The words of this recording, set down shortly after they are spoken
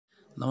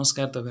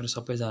नमस्कार तपाईहरु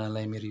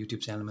सबैजनालाई मेरो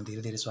YouTube च्यानलमा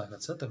धेरै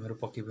स्वागत छ। तपाईहरु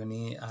पक्कै पनि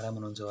आराम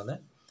हुनुहुन्छ होला।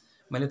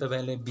 मैले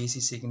तपाईहरुलाई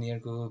BSc सेकेन्ड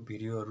इयरको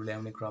भिडियोहरु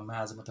ल्याउने क्रममा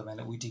आज म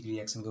तपाईहरुलाई विटिग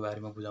रिएक्सनको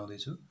बारेमा बुझाउँदै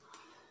छु।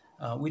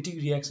 विटिग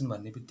रिएक्सन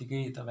भन्ने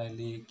बित्तिकै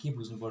तपाईहरुले के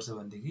बुझ्नुपर्छ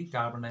भन्देखि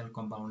कार्बोनाइल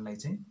कम्पाउन्डलाई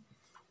चाहिँ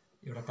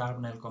एउटा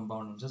कार्बोनाइल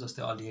कम्पाउन्ड हुन्छ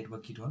जस्तै अल्डिहाइड वा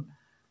किटोन।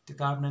 त्यो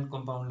कार्बोनाइल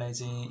कम्पाउन्डलाई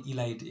चाहिँ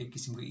इलाइड एक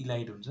किसिमको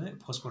इलाइड हुन्छ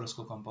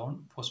फोस्फोरसको कम्पाउन्ड।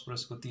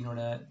 फोस्फोरसको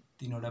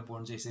तीनवटा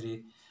बोन्ड चाहिँ यसरी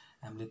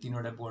हामीले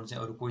तीनवटा बोन्ड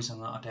चाहिँ अरु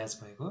कोहीसँग अट्याच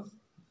भएको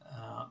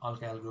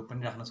अल्काइल ग्रुप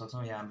पनि राख्न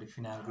सक्छौं या हामीले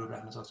फिनाइल ग्रुप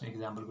राख्न सक्छौं।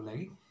 एक्जाम्पलको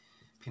लागि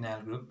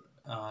फिनाइल ग्रुप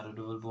र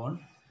डबल बोन्ड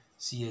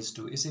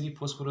CH2 यसरी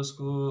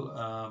फोस्फोरसको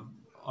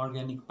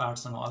अर्ग्यानिक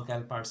पार्टसँग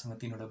अल्काइल पार्टसँग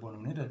तीनवटा बोन्ड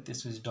हुने र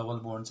त्यसपछि डबल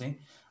बोन्ड चाहिँ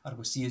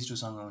अर्को CH2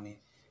 सँग हुने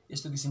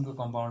यस्तो किसिमको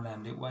कम्पाउन्डलाई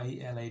हामीले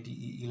YLIDE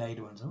इलाइड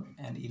भन्छौं।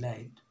 एन्ड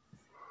इलाइड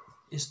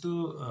यस्तो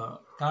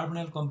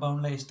कार्बोनाइल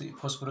कम्पाउन्डलाई यस्तो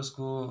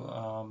फोस्फोरसको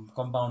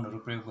कम्पाउन्डहरु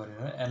प्रयोग गरेर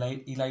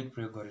इलाइड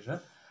प्रयोग गरेर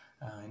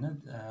हैन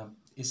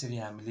यसरी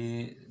हामीले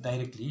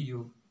डाइरेक्टली यो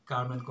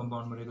कार्बोनाइल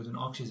कम्पाउन्डमा रहेको जुन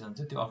अक्सिजन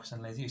छ त्यो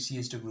अक्सिजनलाई चाहिँ यो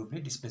CH2 ग्रुपले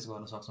डिस्प्लेस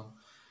गर्न सक्छौं।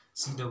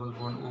 C डबल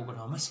बोन्ड O को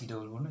ठाउँमा C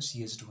डबल बोन्ड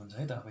CH2 हुन्छ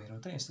है त। अब हेरौँ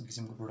त यस्तो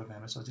किसिमको प्रोडक्ट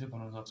हामीले सजिलै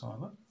बनाउन सक्छौं।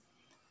 अब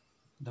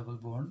डबल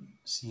बोन्ड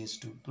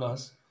CH2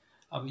 प्लस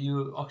अब यो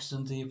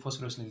अक्सिजन चाहिँ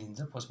फोस्फोरसले लिन्छ।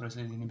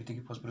 फोस्फोरसले लिने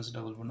बित्तिकै फोस्फोरस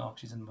डबल बोन्ड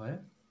अक्सिजन भयो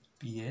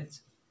PH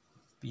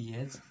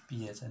PH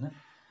PH हैन।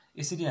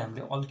 यसरी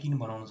हामीले अल्किन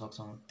बनाउन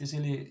सक्छौं।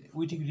 त्यसैले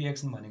विटिग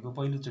रिएक्सन भनेको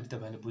पहिलोचोटी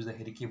तपाईहरुले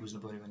बुझ्दाखेरि के बुझ्नु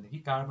पर्यो भन्देखि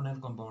कार्बोनाइल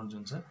कम्पाउन्ड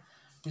जुन छ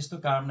त्यस्तो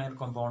कार्बोनाइल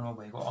कम्पाउन्डमा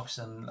भएको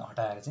अक्सिजन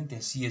हटाएर चाहिँ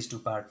त्यहाँ CH2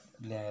 पार्ट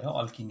ल्याएर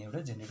अल्किन एउटा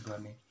जेनेरेट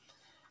गर्ने।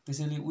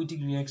 त्यसैले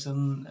Wittig reaction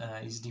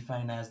is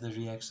defined as the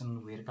reaction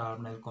where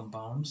carbonyl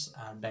compounds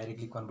are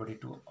directly converted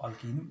to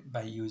alkene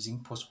by using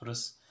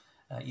phosphorus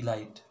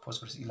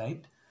Allied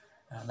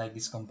like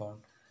this compound.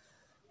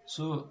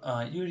 So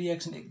यो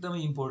रिएक्सन एकदमै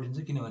इम्पोर्टेन्ट छ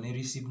किनभने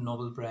रिसिभ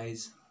नोबेल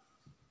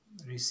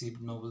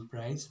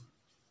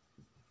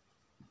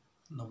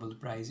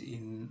प्राइज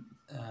इन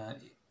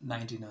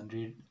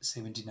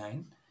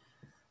 1979।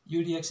 यो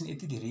reaction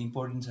यति धेरै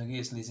important छ कि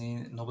यसले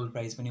चाहिँ नोबेल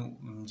प्राइज पनि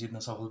जित्न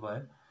सफल भयो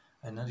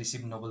हैन।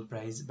 Receive Nobel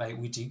price by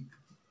Wittig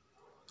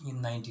in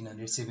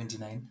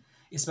 1979।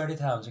 यसबाटै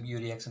थाहा हुन्छ कि यो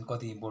रिएक्सन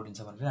कति इम्पोर्टेन्ट छ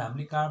भनेर।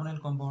 हामीले कार्बोनाइल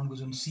कम्पाउन्डको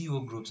जुन CO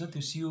ग्रुप छ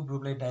त्यो CO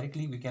ग्रुपलाई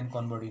directly we can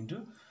convert into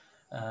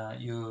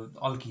यो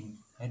अल्किन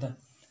है त।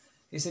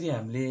 यसरी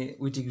हामीले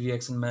विटिग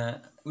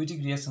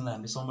रिएक्सनलाई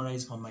हामीले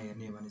समराइज फर्ममा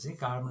हेर्ने हो भने चाहिँ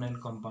carbonyl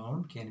compound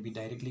can be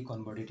directly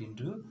converted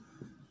into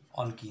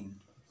alkene.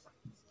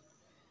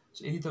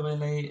 So यदि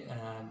तपाईलाई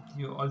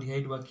यो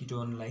अल्डिहाइड वा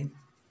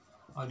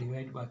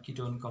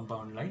किटोन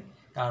कम्पाउन्डलाई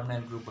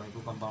कार्बोनाइल ग्रुप भएको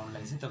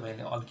कम्पाउन्डलाई चाहिँ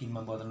तपाईले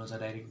अल्किनमा बदल्नु छ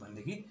डाइरेक्ट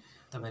भनेदेखि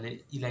तपाईले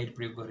इलाइड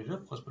प्रयोग गरेर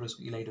फोस्फोरस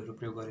इलाइड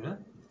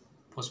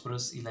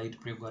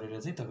प्रयोग गरेर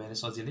चाहिँ तपाईले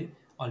सजिलै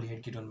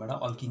अल्डिहाइड किटोनबाट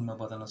अल्किनमा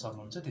बदल्न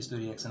सक्नुहुन्छ। त्यस्तो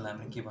रिएक्सनलाई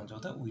हामीले के भन्छौं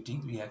त विटिग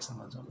रिएक्सन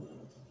भन्छौं।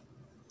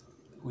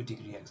 विटिग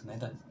रिएक्सन है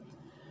त।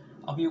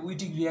 अब यो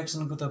विटिग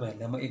रिएक्सनको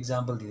तपाईहरुलाई म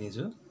एक्जाम्पल दिँदै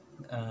छु।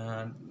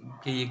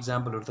 केही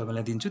एक्जाम्पलहरु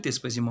तपाईलाई दिन्छु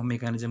त्यसपछि म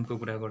मेकानिजमको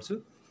कुरा गर्छु।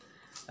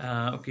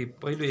 ओके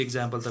पहिलो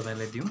एक्जाम्पल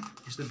तपाईलाई दिउँ।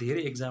 यस्तो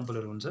धेरै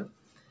एक्जाम्पलहरु हुन्छ।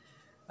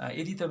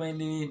 यदि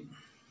तपाईले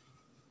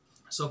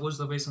सपोज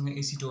तपाईसँग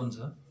एसिटोन छ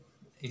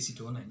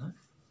एसिटोन हैन।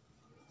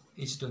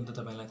 एसिटोन त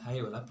तपाईलाई थाहै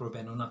होला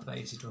प्रोपेनोन अथवा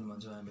एसिटोन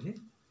भन्छौं हामीले।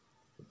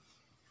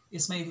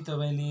 यसमा यदि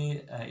तपाईले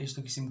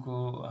यस्तो किसिमको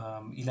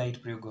इलाइड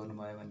प्रयोग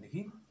गर्नुभयो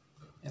भनेदेखि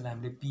यसलाई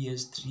हामीले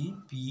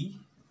PH3P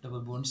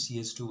डबल बोन्ड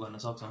CH2 भन्न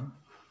सक्छौं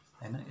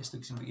हैन। यस्तो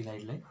किसिमको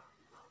इलाइडलाई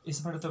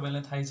यसबाट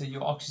तपाईलाई थाहै छ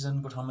यो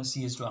अक्सिजनको ठाउँमा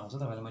CH2 आउँछ।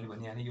 तपाईलाई मैले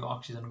भनिहालेँ यो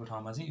अक्सिजनको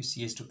ठाउँमा चाहिँ यो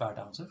CH2 पार्ट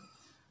आउँछ।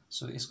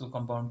 सो यसको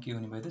कम्पाउन्ड के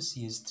हुने भयो त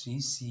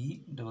CH3C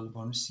double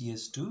bond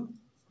CH2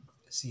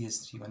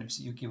 CH3 भनेपछि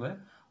यो के भयो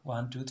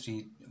 1 2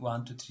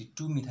 3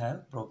 2 मिथाइल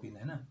प्रोपिन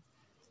हैन।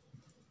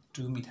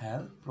 2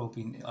 मिथाइल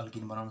प्रोपिन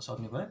अल्किन बनाउन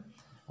सक्ने भयो।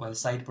 वाइल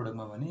साइड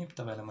प्रोडक्टमा भने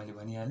तपाईलाई मैले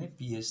भनिहालेँ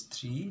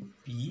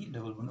PH3P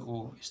डबल बोन्ड O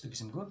यस्तो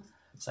किसिमको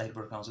साइड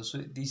प्रोडक्ट आउँछ। So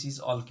this is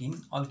alkene.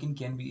 Alkene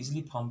can be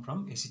easily form from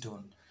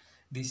acetone.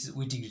 This is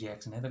Wittig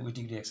reaction है त।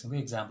 विटिग रिएक्सनको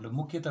एक्जाम्पल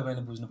मुख्य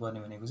तपाईले बुझ्नु पर्ने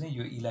भनेको चाहिँ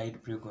यो इलाइड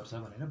प्रयोग गर्छ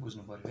भनेर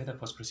बुझ्नु पर्यो है त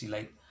phosphorus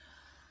Allied.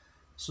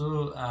 So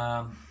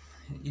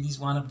it is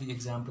one of the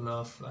example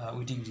of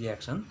Wittig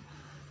reaction.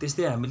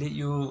 त्यस्तै हामीले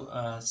यो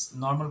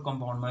नर्मल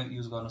कम्पाउन्डमा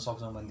युज गर्न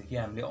सक्छौं भनेदेखि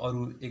हामीले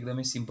अरु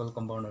एकदमै सिम्पल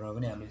कम्पाउन्डहरुमा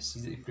पनि हामीले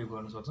सिधै प्रयोग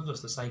गर्न सक्छौं।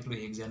 जस्तो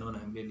साइक्लोहेक्जेनोन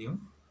हामीले लियौं।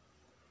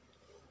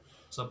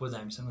 सपोज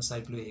हामीसँग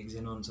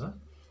साइक्लोहेक्जेनोन छ।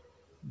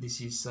 दिस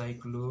इज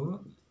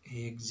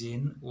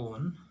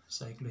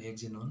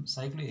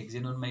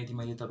साइक्लोहेक्जेनोनमा यदि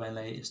मैले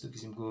तपाईलाई यस्तो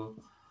किसिमको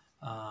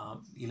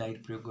इलाइड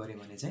प्रयोग गरे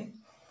भने चाहिँ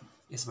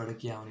यसबाट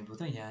के आउने भयो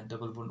त यहाँ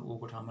डबल बोन्ड O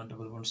को ठाउँमा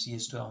डबल बोन्ड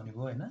CH2 आउने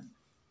भयो हैन।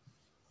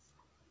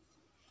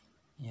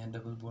 यहाँ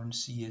डबल बोन्ड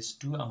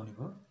CH2 आउने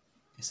भयो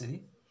यसरी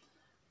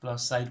प्लस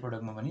साइड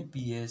प्रोडक्टमा भने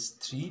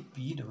PH3P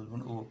डबल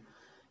बोन्ड O।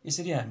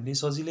 यसरी हामीले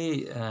सजिलै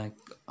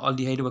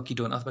अल्डिहाइड वा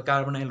किटोन अथवा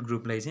कार्बोनाइल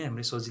ग्रुपलाई चाहिँ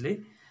हामीले सजिलै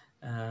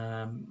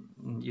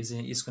यो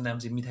चाहिँ यसको नाम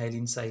चाहिँ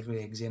मिथाइलिन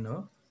साइक्लोहेक्जेन हो।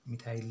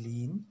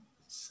 Methylene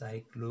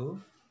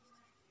cyclohexane.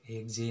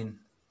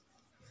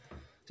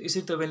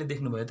 यसरी तपाईले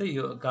देख्नुभयो त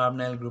यो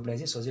कार्बोनाइल ग्रुपलाई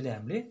चाहिँ सजिलै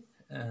हामीले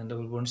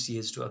डबल बोन्ड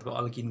CH2 अथवा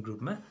अल्किन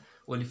ग्रुपमा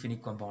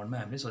ओलिफिनिक कम्पाउन्डमा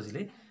हामीले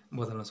सजिलै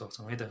बदल्न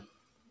सक्छौँ है त।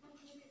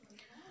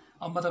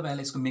 अब म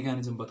तपाईँहरूलाई यसको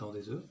mechanism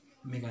बताउँदैछु।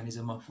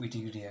 Mechanism of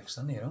Wittig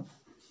reaction हेरौँ।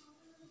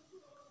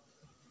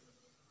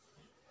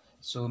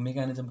 सो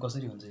मेकानिजम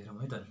कसरी हुन्छ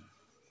हेरौँ है त।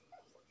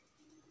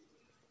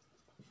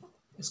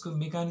 यसको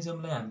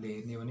मेकानिजमलाई हामीले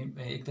हेर्ने हो भने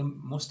एकदम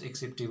मोस्ट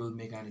एक्सेप्टेबल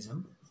मेकानिजम,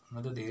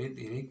 हुन त धेरै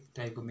धेरै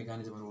टाइपको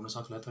मेकानिजमहरू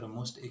हुनसक्ला, तर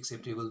मोस्ट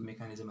एक्सेप्टेबल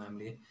मेकानिजम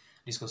हामीले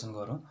डिस्कसन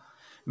गरौँ।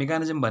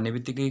 मेकानिजम भन्ने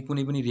बित्तिकै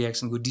कुनै पनि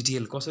रियाक्सनको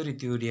डिटेल कसरी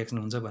त्यो रियाक्सन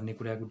हुन्छ भन्ने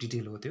कुराको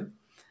डिटेल हो त्यो।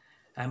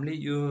 हामीले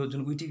यो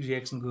जुन विटिग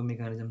रियाक्सनको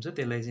मेकानिजम छ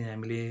त्यसलाई चाहिँ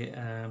हामीले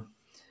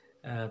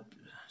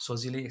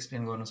सजिलै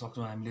एक्सप्लेन गर्न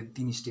सक्छौँ हामीले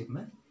 3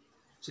 स्टेपमा।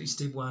 सो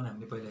स्टेप 1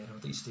 हामीले पहिला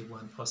हेरौँ त। स्टेप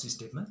 1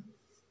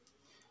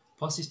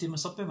 फर्स्ट स्टेपमा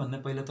सबैभन्दा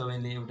पहिला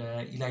तपाईँले एउटा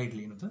इलाइड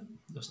लिनु त,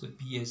 जस्तो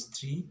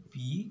PH3P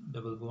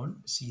डबल बोन्ड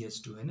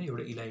CH2 होइन,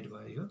 एउटा इलाइड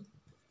भयो यो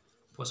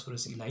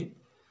फोस्फरस इलाइड।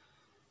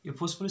 यो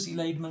फोस्फरस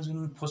इलाइडमा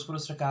जुन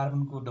फोस्फरस र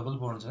कार्बनको डबल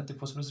बोन्ड छ, त्यो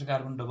फोस्फरस र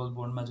कार्बन डबल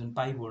बोन्डमा जुन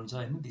पाई बोन्ड छ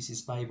होइन, दिस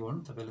इज पाई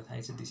बोन्ड, तपाईँलाई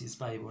थाहै छ दिस इज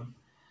पाई बोन्ड।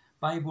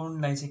 पाई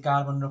बोन्डलाई चाहिँ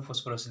कार्बन र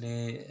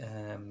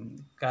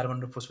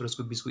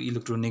फोस्फरसको बिचको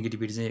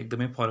इलेक्ट्रोनेगेटिभिटी चाहिँ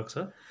एकदमै फरक छ।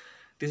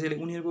 त्यसैले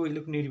उनीहरूको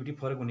इलेक्ट्रोनेगेटिभिटी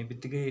फरक हुने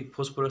बित्तिकै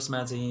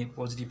फोस्फरसमा चाहिँ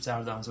पोजिटिभ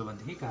चार्ज आउँछ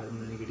भनेदेखि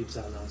कार्बनमा नेगेटिभ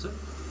चार्ज आउँछ।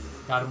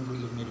 कार्बनको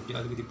इलेक्ट्रोनेगेटिभिटी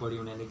अलिकति बढी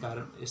हुनाले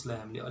यसलाई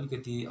हामीले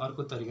अलिकति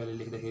अर्को तरिकाले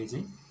लेख्दाखेरि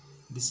चाहिँ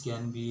this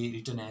can be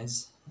written as,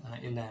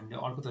 यसलाई हामीले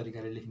अर्को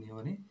तरिकाले लेख्ने हो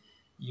भने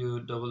यो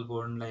डबल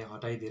बोन्डलाई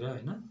हटाइदिएर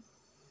होइन,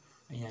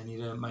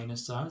 यहाँनिर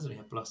माइनस चार्ज र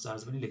यहाँ प्लस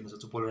चार्ज पनि लेख्न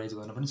सक्छौँ, पोलराइज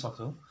गर्न पनि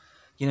सक्छौँ।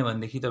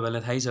 किनभनेदेखि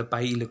तपाईँलाई थाहै छ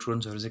पाई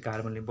इलेक्ट्रोन्सहरू चाहिँ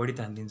कार्बनले बढी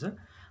तानिदिन्छ,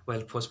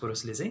 वाइल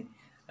फोस्फरसले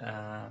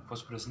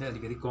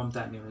अलिकति कम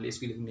तान्ने हुनाले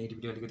यसको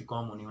इलेक्ट्रोनेगेटिभिटी अलिकति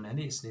कम हुने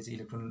हुनाले यसले चाहिँ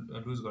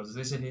इलेक्ट्रोन लुज गर्छ।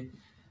 त्यसैले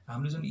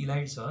हाम्रो जुन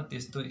इलाइड छ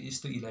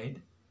यस्तो इलाइड,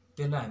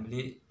 त्यसलाई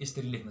हामीले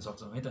यसरी लेख्न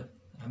सक्छौँ है त।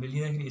 हामीले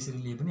लिँदाखेरि यसरी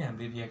लिए पनि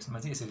हामीले रियाक्सनमा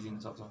चाहिँ यसरी लिन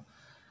सक्छौँ।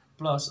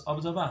 प्लस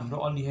अब जब हाम्रो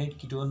अल्डिहाइड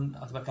किटोन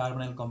अथवा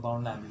कार्बोनाइल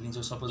कम्पाउन्डलाई हामीले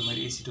लिन्छौँ, सपोज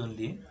मैले एसिटोन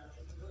लिएँ,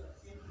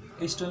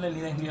 एसिटोनलाई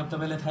लिँदाखेरि अब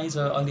तपाईँलाई थाहै छ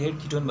अल्डिहाइड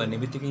किटोन भन्ने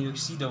बित्तिकै यो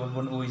C double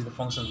bond O is the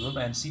function group,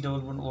 and C double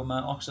bond Oमा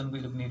अक्सिजनको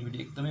इलेक्ट्रोनेगेटिभिटी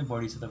एकदमै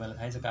बढी छ, तपाईँलाई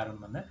थाहै छ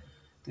कार्बनभन्दा।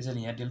 त्यसैले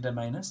यहाँ डेल्टा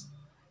माइनस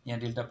यहाँ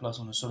डेल्टा प्लस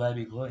हुनु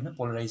स्वाभाविक हो होइन,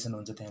 पोलराइजेसन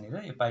हुन्छ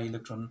त्यहाँनिर। यो पाई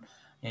इलेक्ट्रोन,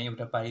 यहाँ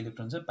एउटा पाई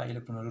इलेक्ट्रोन छ, पाई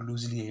इलेक्ट्रोनहरू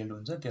लुजली हेल्ड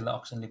हुन्छ, त्यसलाई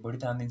अक्सिजनले बढी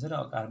तानिदिन्छ र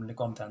कार्बनले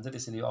कम तान्छ।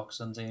 त्यसैले यो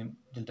अक्सिजन चाहिँ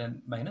delta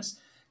minus,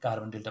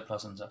 carbon delta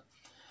plus हुन्छ।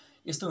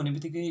 यस्तो हुने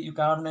बित्तिकै यो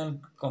कार्बोनाइल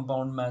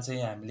कम्पाउन्डमा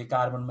चाहिँ हामीले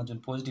कार्बनमा जुन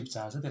पोजिटिभ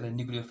चार्ज छ त्यसलाई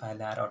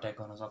न्युक्लियोफाइलले आएर अट्याक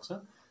गर्न सक्छ।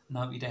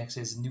 नाउ इट एक्ट्स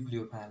एज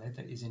न्युक्लियोफाइल है त,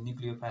 यो चाहिँ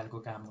न्युक्लियोफाइलको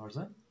काम गर्छ।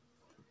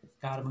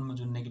 कार्बनमा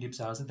जुन नेगेटिभ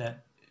चार्ज छ that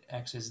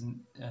acts as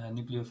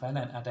न्युक्लियोफाइल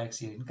and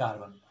attacks here in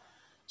carbon.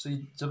 So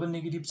job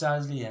negative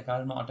चार्जले यहाँ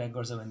कार्बनमा अट्याक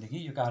गर्छ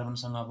भनेदेखि यो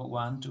कार्बनसँग अब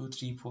 1 2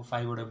 3 4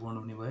 5 वटा बोन्ड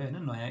हुने भयो होइन,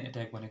 नयाँ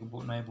एट्याक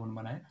भनेको नयाँ बोन्ड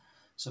बनायो।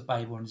 सो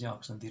पाई बोन्ड चाहिँ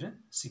अक्सिजनतिर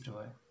सिफ्ट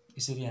भयो।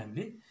 यसरी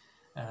हामीले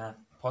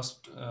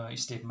फर्स्ट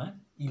स्टेपमा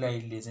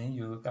इलाइडले चाहिँ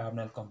यो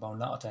कार्बोनाइल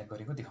कम्पाउन्डलाई अट्याक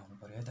गरेको देखाउनु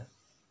पऱ्यो है त।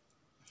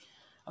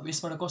 अब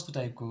यसबाट कस्तो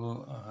टाइपको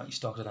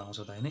स्ट्रक्चर आउँछ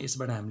त होइन,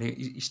 यसबाट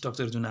हामीले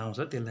स्ट्रक्चर जुन आउँछ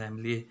त्यसलाई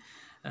हामीले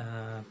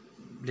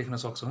लेख्न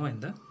सक्छौँ होइन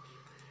त।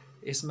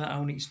 यसमा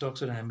आउने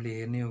स्ट्रक्चर हामीले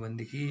हेर्ने हो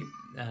भनेदेखि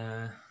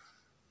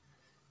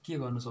के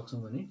गर्न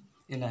सक्छौँ भने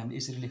यसलाई हामीले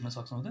यसरी लेख्न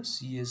सक्छौँ त,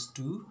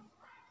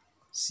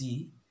 CH2C,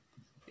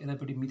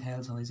 यतापट्टि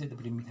मिथाइल छँदैछ,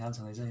 यतापट्टि मिथाइल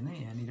छँदैछ होइन,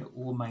 यहाँनिर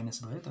O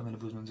माइनस भयो, तपाईँले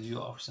बुझ्नुहुन्छ यो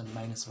अक्सिजन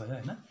माइनस भयो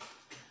होइन,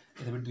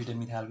 यतापट्टि दुईवटा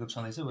मिथाइल ग्रुप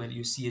छँदैछ। वेल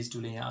यो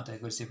CH2ले यहाँ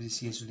अट्याक गरिसकेपछि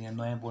CH2ले यहाँ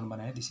नयाँ बोन्ड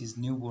बनायो, this is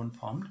new bond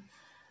firmed.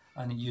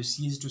 अनि यो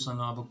CH2सँग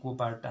अब को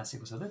पार्ट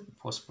टाँसेको छ त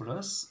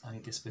फोस्फरस,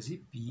 अनि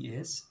त्यसपछि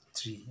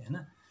PH3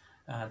 होइन,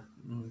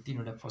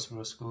 तीनवटा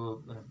फोस्फरसको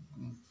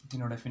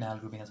तीनवटा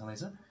फिनाइल ग्रुप यहाँ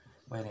छँदैछ,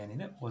 वाइल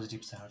यहाँनिर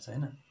पोजिटिभ चार्ज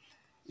होइन।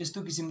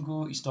 यस्तो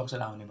किसिमको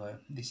स्ट्रक्चर आउने भयो,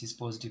 this is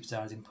positive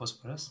charge in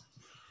phosphorus.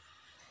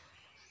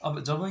 अब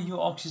जब यो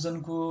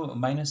अक्सिजनको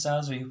माइनस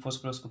चार्ज र यो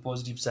फोस्फरसको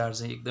पोजिटिभ चार्ज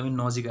चाहिँ एकदमै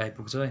नजिक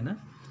आइपुग्छ होइन,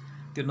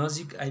 त्यो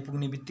नजिक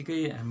आइपुग्ने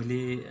बित्तिकै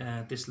हामीले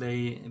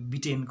त्यसलाई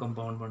बिटेन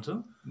कम्पाउन्ड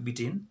भन्छौँ,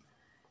 बिटेन,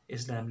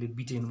 यसलाई हामीले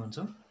बिटेन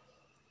भन्छौँ।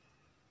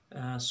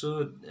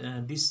 So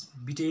this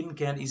bitten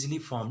can easily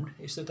firmed,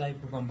 यस्तो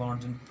टाइपको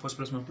कम्पाउन्ड जुन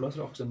फोस्फरसमा प्लस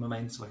र अक्सिजनमा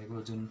माइनस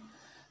भएको जुन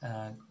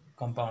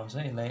कम्पाउन्ड छ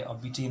यसलाई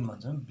अब बिटेन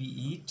भन्छौँ,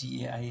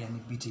 BETAI यानि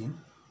बिटेन।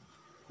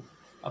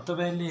 अब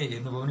तपाईँहरूले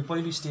हेर्नुभयो भने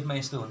पहिलो स्टेपमा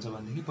यस्तो हुन्छ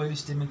भनेदेखि पहिलो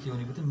स्टेपमा के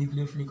हुने भयो त,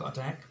 nucleophilic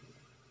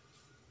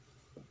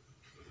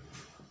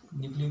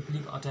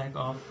attack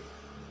of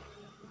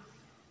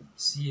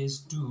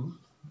CH2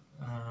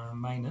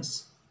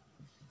 minus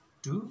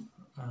two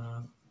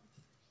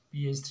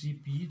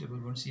PH3P double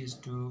bond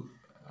CH2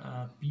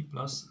 P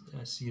plus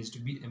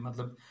CH2B,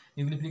 मतलब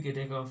nucleophilic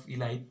attack of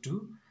Allied two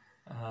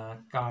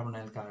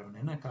carbonyl carbon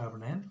होइन,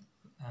 कार्बोनाइल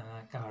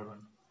कार्बन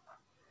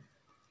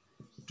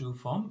टु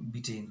फर्म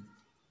बिटेन,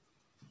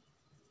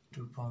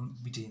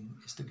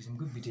 यस्तो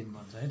किसिमको बिटेन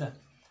भन्छ है त।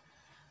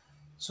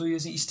 सो यो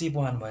चाहिँ स्टेप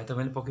 1 भयो,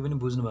 तपाईँले पक्कै पनि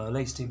बुझ्नुभयो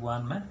होला। स्टेप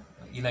 1मा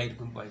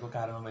इलाइडको भएको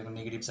कार्बनमा भएको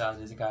नेगेटिभ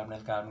चार्जले चाहिँ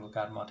कार्बोनाइल कार्बनको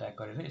कार्बनमा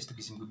अट्याक गरेर यस्तो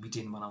किसिमको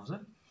बिटेन बनाउँछ।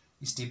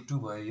 स्टेप 2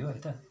 भयो यो है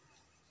त।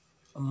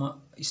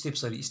 स्टेप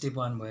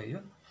 1 भयो यो।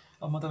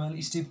 अब म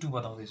तपाईँलाई स्टेप 2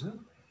 बताउँदैछु।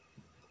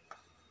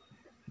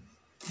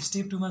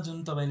 स्टेप 2 मा जुन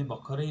तपाईले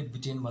भर्खरै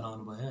बिटेन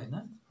बनाउनु भयो हैन,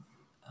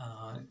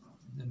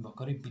 जुन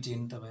भर्खरै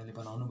बिटेन तपाईले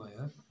बनाउनु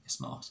भयो,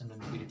 यसमा अक्सिजन र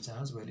नेगेटिभ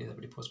चार्ज, मैले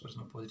यतापट्टि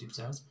फस्फरसमा पोजिटिभ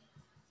चार्ज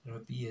र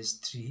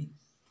pH3,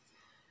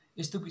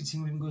 यस्तो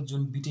किसिमको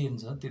जुन बिटेन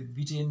छ त्यो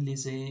बिटेनले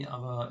चाहिँ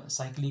अब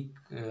साइक्लिक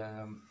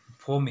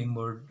 4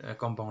 मेम्बर्ड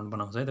कम्पाउन्ड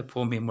बनाउँछ है त,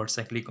 4 मेम्बर्ड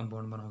साइक्लिक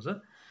कम्पाउन्ड बनाउँछ।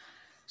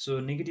 So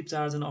negative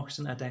charge on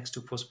oxygen attacks to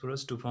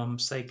phosphorus to form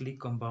cyclic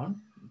compound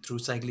through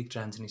cyclic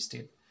transition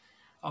state.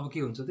 अब के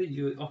हुन्छ त,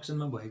 यो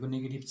अक्सिजनमा भएको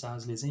नेगेटिभ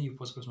चार्जले चाहिँ यो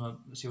फस्फरसमा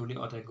स्योरली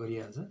अट्याक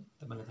गरिहाल्छ,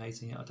 तपाईलाई थाहै छ,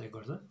 यहाँ अट्याक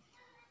गर्छ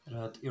र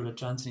एउटा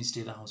ट्रान्जिसन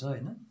स्टेट आउँछ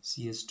हैन,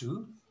 CH2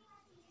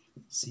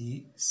 C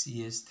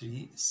CH3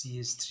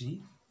 CH3,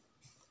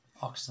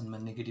 अक्सिजनमा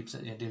negative छ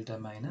delta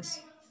minus,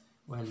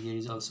 while here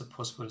is also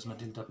फस्फरसमा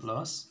delta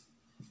plus,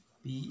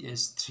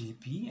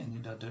 PH3P अनि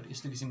डट डट,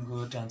 यस्तो किसिमको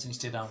ट्रान्जिसन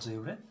स्टेट आउँछ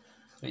एउटा।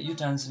 र यो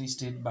ट्रान्जिसन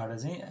स्टेटबाट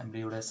चाहिँ हामीले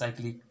एउटा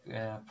साइक्लिक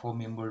 4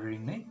 मेम्बर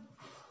रिङ नै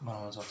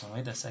बनाउन सक्छौँ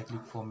है त,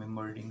 साइक्लिक 4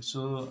 मेम्बर रिङ।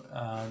 सो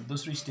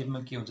दोस्रो स्टेपमा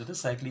के हुन्छ त,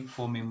 साइक्लिक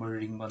 4 मेम्बर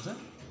रिङ बन्छ,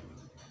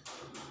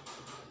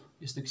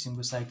 यस्तो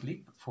किसिमको साइक्लिक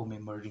 4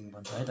 मेम्बर रिङ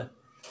बन्छ है त।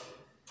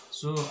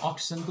 सो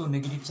अक्सिजनको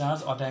negative charge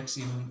attacks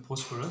in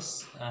phosphorus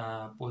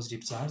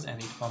positive charge and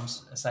it firms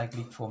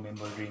cyclic 4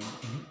 member ring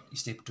in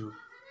step 2।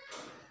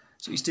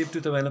 So step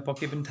 2 तपाईलाई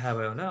पक्कै पनि थाहा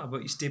भयो होला। अब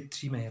स्टेप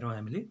 3 मा हेरौँ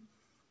हामीले।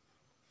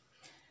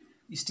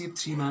 स्टेप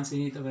 3 मा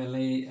चाहिँ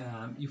तपाईलाई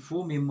यो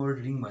 4 मेम्बर्ड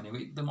रिङ भनेको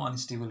एकदम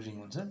अनस्टेबल रिङ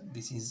हुन्छ।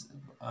 This is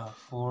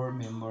 4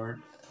 membered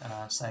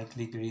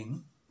cyclic ring,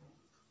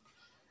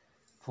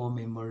 4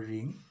 membered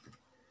ring.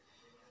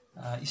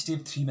 Step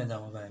 3 मा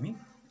जाउँ अब हामी।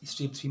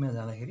 स्टेप 3 मा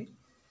जाँदाखेरि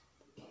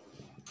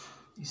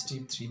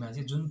स्टेप 3 मा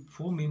चाहिँ जुन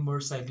 4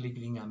 मेम्बर्ड साइक्लिक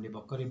रिङ हामीले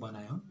भर्खरै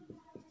बनायौँ,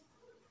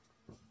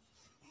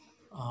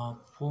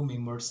 4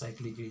 मेम्बर्ड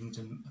साइक्लिक रिङ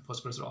जुन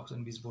फस्फरस र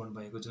अक्सिजन बीच बोन्ड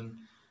भएको जुन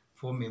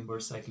 4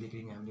 मेम्बर्ड साइक्लिक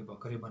रिङ हामीले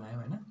भर्खरै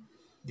बनायौँ हैन,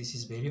 this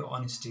is very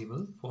unstable.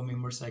 4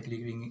 member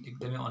cyclic ring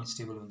एकदमै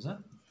अनस्टेबल हुन्छ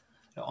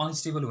र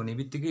अनस्टेबल हुने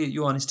बित्तिकै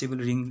यो अनस्टेबल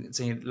रिङ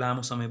चाहिँ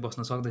लामो समय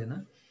बस्न सक्दैन,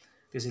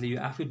 त्यसैले यो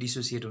आफै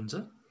डिसोसिएट हुन्छ।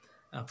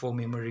 4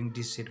 मेम्बर रिङ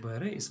डिसोसिएट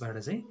भएर यसबाट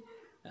चाहिँ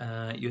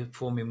यो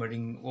 4 मेम्बर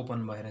रिङ ओपन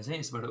भएर चाहिँ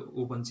यसबाट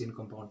ओपन चेन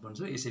कम्पाउन्ड बन्छ।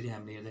 यसरी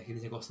हामीले हेर्दाखेरि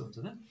चाहिँ कस्तो हुन्छ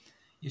त,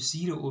 यो सी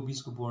र ओ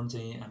बीचको बोन्ड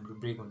चाहिँ हाम्रो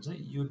ब्रेक हुन्छ।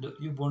 यो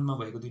बोन्डमा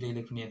भएको दुईटा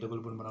इलेक्ट्रोन यहाँ डबल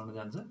बोन्ड बनाउन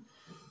जान्छ,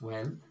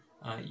 वेल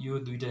यो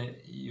दुईटा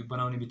यो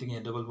बनाउने बित्तिकै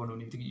यहाँ डबल बोन्ड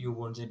हुने बित्तिकै यो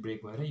बोन्ड चाहिँ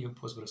ब्रेक भएर यो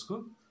फोस्फरसको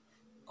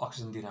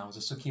अक्सिजनतिर आउँछ।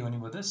 सो के हुने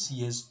भयो त,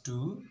 CH2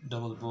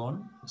 double bond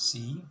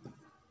C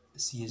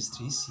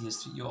CH3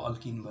 CH3, यो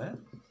अल्किन भयो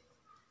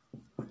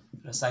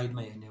र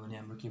साइडमा हेर्ने भने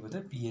हाम्रो के भयो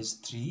त,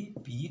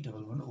 PH3P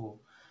डबल बोन्ड O,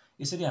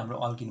 यसरी हाम्रो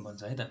अल्किन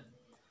बन्छ है त।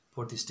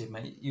 फोर्थ स्टेपमा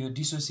यो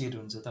डिसोसिएट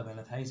हुन्छ।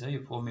 तपाईलाई थाहै छ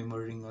यो 4 मेम्बर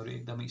रिङहरू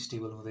एकदमै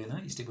स्टेबल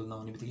हुँदैन, स्टेबल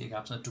नहुने बित्तिकै एक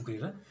आपसमा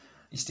टुक्रेर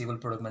स्टेबल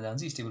प्रोडक्टमा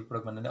जान्छ, स्टेबल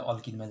प्रोडक्ट भन्नाले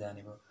अल्किनमा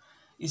जाने भयो।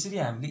 यसरी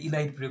हामीले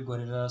इलाइट प्रयोग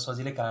गरेर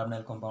सजिलै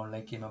कार्बोनाइल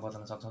कम्पाउन्डलाई केमा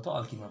बदल्न सक्छौँ त,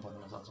 अल्किनमा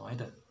बदल्न सक्छौँ है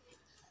त।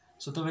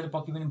 सो तपाईले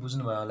पक्कै पनि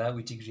बुझ्नुभयो होला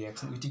विटिक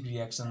रियाक्सन। विटिक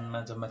रियाक्सनमा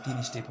जम्मा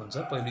 3 स्टेप हुन्छ।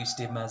 पहिलो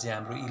स्टेपमा चाहिँ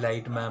हाम्रो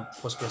इलाइटमा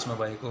फोस्फरसमा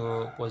भएको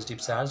पोजिटिभ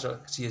चार्ज र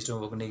CH2 मा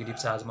भएको नेगेटिभ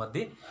चार्ज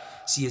मध्ये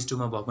CH2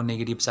 मा भएको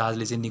नेगेटिभ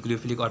चार्जले चाहिँ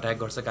न्युक्लियोफिलिक अट्याक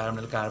गर्छ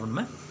कार्बोनाइल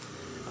कार्बनमा।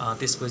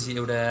 त्यसपछि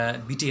एउटा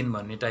बिटेन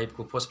भन्ने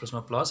टाइपको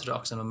फोस्फरसमा प्लस र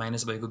अक्सिजनमा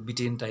माइनस भएको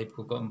बिटेन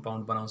टाइपको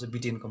कम्पाउन्ड बनाउँछ,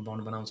 बिटेन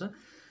कम्पाउन्ड बनाउँछ।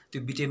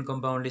 त्यो बिटेन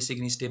कम्पाउन्डले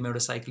सेकेन्ड स्टेपमा एउटा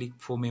साइक्लिक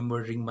 4 मेम्बर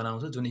रिङ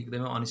बनाउँछ जुन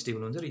एकदमै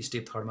अनस्टेबल हुन्छ र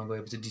स्टेप 3 मा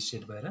गएपछि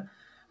डिसोसिएट भएर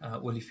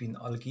olefin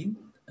alkene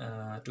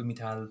 2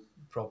 methyl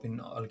propyne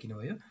alkene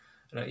भयो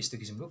र यस्तो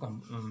किसिमको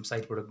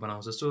साइड प्रोडक्ट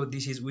बनाउँछ। So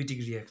this is Wittig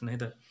reaction है त।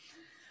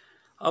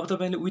 अब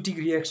तपाईले विटिक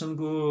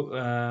रियाक्सनको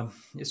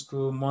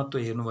यसको महत्त्व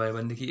हेर्नुभयो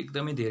भनेदेखि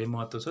एकदमै धेरै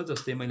महत्त्व छ।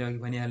 जस्तै मैले अघि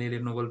भनिहालेँ, यसले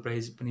नोबेल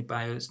प्राइज पनि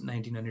पायो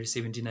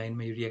 1979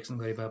 मा यो रियाक्सन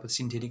गरेपछि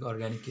synthetic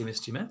organic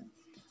केमिस्ट्रीमा।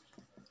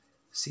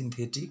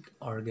 Synthetic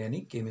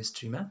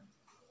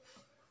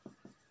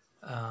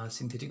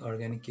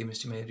organic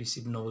केमिस्ट्रीमा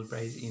receive Nobel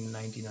prize in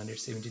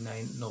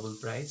 1979 Nobel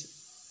price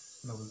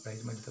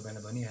मैले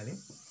तपाईलाई भनिहालेँ।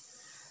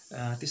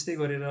 त्यस्तै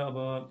गरेर अब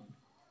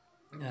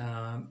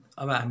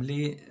हामीले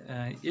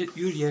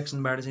यो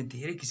रियाक्सनबाट चाहिँ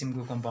धेरै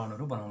किसिमको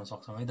कम्पाउन्डहरू बनाउन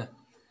सक्छौँ है त।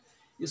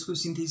 यसको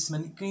सिन्थेसिसमा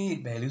निकै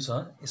भ्यालु छ,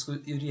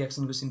 यो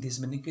रियाक्सनको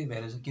सिन्थेसिसमा निकै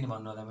भ्यालु छ। किन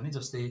भन्नु होला भने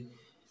जस्तै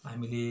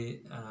हामीले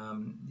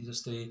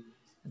जस्तै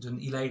जुन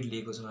इलाइट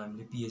लिएको छौँ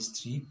हामीले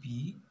PH3P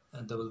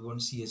डबल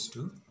बोन्ड CH2,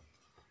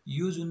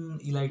 यो जुन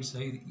इलाइट छ,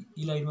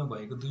 इलाइटमा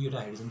भएको दुईवटा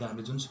हाइड्रोजन त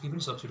हामीले जुनसुकै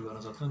पनि सब्स्टिट्युट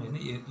गर्न सक्छौँ नि हैन,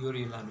 यो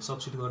रिएललाई हामीले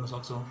सब्स्टिट्युट गर्न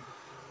सक्छौँ।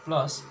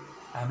 प्लस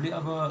हामीले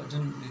अब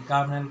जुन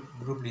कार्बोनाइल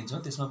ग्रुप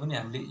लिन्छौँ त्यसमा पनि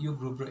हामीले यो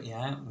ग्रुप र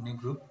यहाँ हुने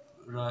ग्रुप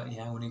र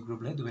यहाँ हुने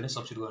ग्रुपलाई दुवैलाई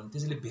सब्स्टिट्युट गर्नु,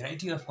 त्यसैले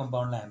भेराइटी अफ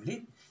कम्पाउन्डलाई हामीले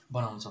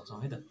बनाउन सक्छौँ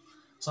है त।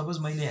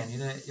 सपोज मैले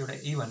यहाँनिर एउटा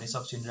A भन्ने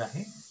सब्स्टिट्युएन्ट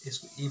राखेँ,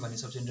 यसको A भन्ने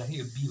सब्स्टिट्युएन्ट राखेँ,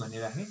 यो B भन्ने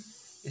राखेँ,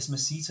 यसमा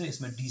C छ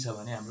यसमा D छ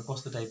भने हाम्रो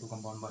कस्तो टाइपको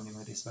कम्पाउन्ड बन्ने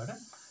भयो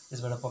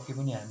त्यसबाट पक्कै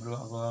पनि हाम्रो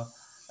अब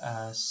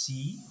C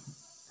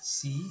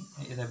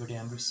यतापट्टि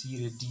हाम्रो C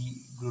र D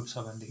ग्रुप छ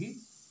भनेदेखि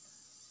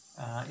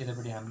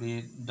यतापट्टि हामीले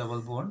डबल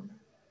बोन्ड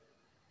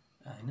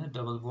हैन,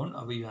 डबल बोन्ड।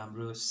 अब यो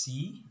हाम्रो C,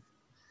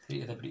 फेरि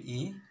यतापट्टि A,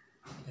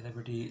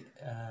 यतापट्टि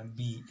B,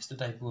 यस्तो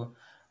टाइपको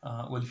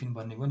ओलिफिन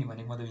बन्ने भयो नि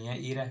भनेको मतलब यहाँ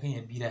ए राखेँ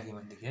यहाँ बी राखेँ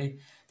भनेदेखि है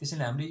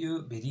त्यसैले हामीले यो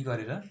भेरी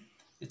गरेर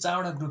यो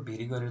 4वटा ग्रुप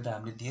भेरी गरेर त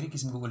हामीले धेरै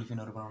किसिमको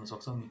ओलिफिनहरू बनाउन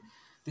सक्छौँ नि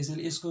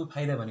त्यसैले यसको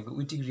फाइदा भनेको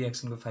विटिग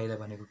रियाक्सनको फाइदा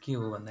भनेको के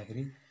हो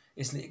भन्दाखेरि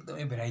यसले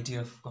एकदमै भेराइटी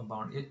अफ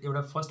कम्पाउन्ड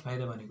एउटा फर्स्ट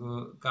फाइदा भनेको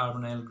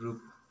carbonyl group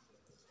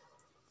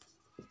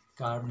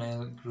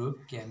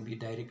can be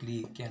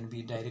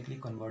directly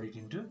converted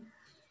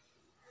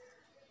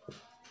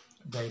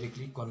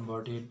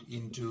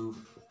into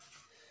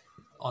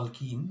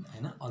alkene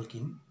हैन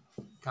अल्किन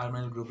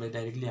कार्बोनाइल ग्रुपलाई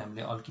डाइरेक्टली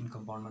हामीले अल्किन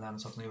कम्पाउन्डमा लान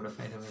सक्ने एउटा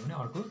फाइदा भयो भने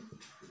अर्को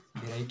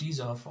variety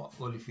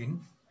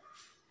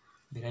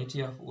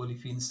of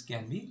olefins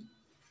can be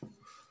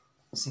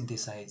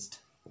synthesised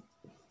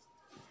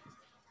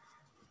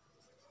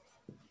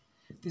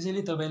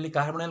त्यसैले तपाईले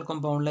कार्बोनाइल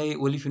कम्पाउन्डलाई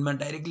ओलिफिनमा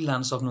डाइरेक्टली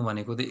लान सक्नु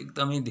भनेको त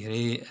एकदमै धेरै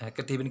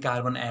त्यही पनि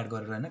कार्बन एड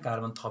गरेर हैन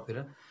कार्बन थपेर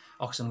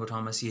अक्सिजनको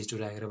ठाउँमा CH2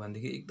 राखेर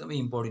भनेदेखि एकदमै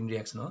इम्पोर्टेन्ट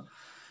रियाक्सन हो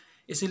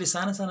यसैले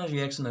साना साना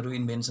रियाक्सनहरू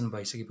इन्भेन्सन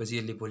भइसकेपछि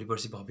यसले भोलि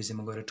पर्सि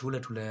भविष्यमा गएर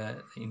ठुला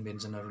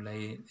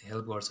इन्भेन्सनहरूलाई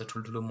हेल्प गर्छ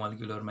ठुल्ठुलो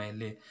मलिक्युलरमा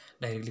यसले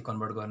डाइरेक्टली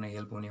कन्भर्ट गर्न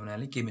हेल्प हुने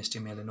हुनाले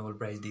केमिस्ट्रीमा यसले नोबेल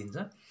प्राइज दिन्छ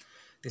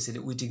त्यसैले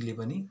विटिगले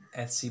पनि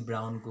H.C.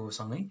 ब्राउनको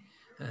सँगै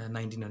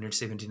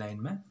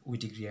 1979 मा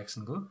विटिग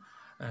रियाक्सनको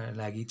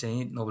लागि चाहिँ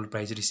नोबेल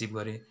प्राइज रिसिभ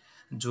गरे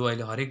जो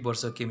अहिले हरेक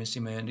वर्ष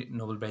केमिस्ट्रीमा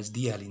नोबेल प्राइज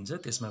दिइहालिन्छ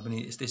त्यसमा पनि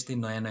यस्तै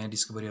नयाँ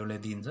डिस्कभरीहरूलाई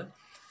दिइन्छ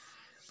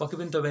पक्कै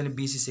पनि तपाईले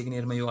बीसी सेकेन्ड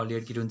इयरमा यो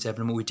अल्डिहाइड किटोन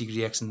च्याप्टरमा विटिग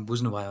रियाक्सन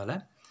बुझ्नुभयो होला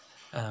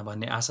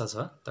भन्ने आशा छ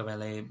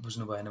तपाईलाई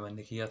बुझ्नु भएन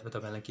भनेदेखि अथवा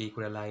तपाईलाई केही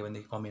कुरा लाग्यो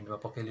भनेदेखि कमेन्टमा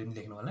पक्कैले पनि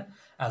लेख्नु होला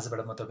आजबाट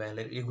म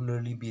तपाईहरुलाई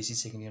रेगुलरली बीसी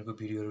सेकेन्ड इयरको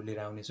भिडियोहरू लिएर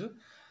आउने छु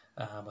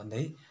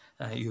भन्दै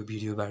यो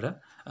भिडियोबाट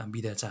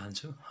बिदा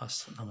चाहन्छु हस्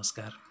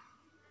नमस्कार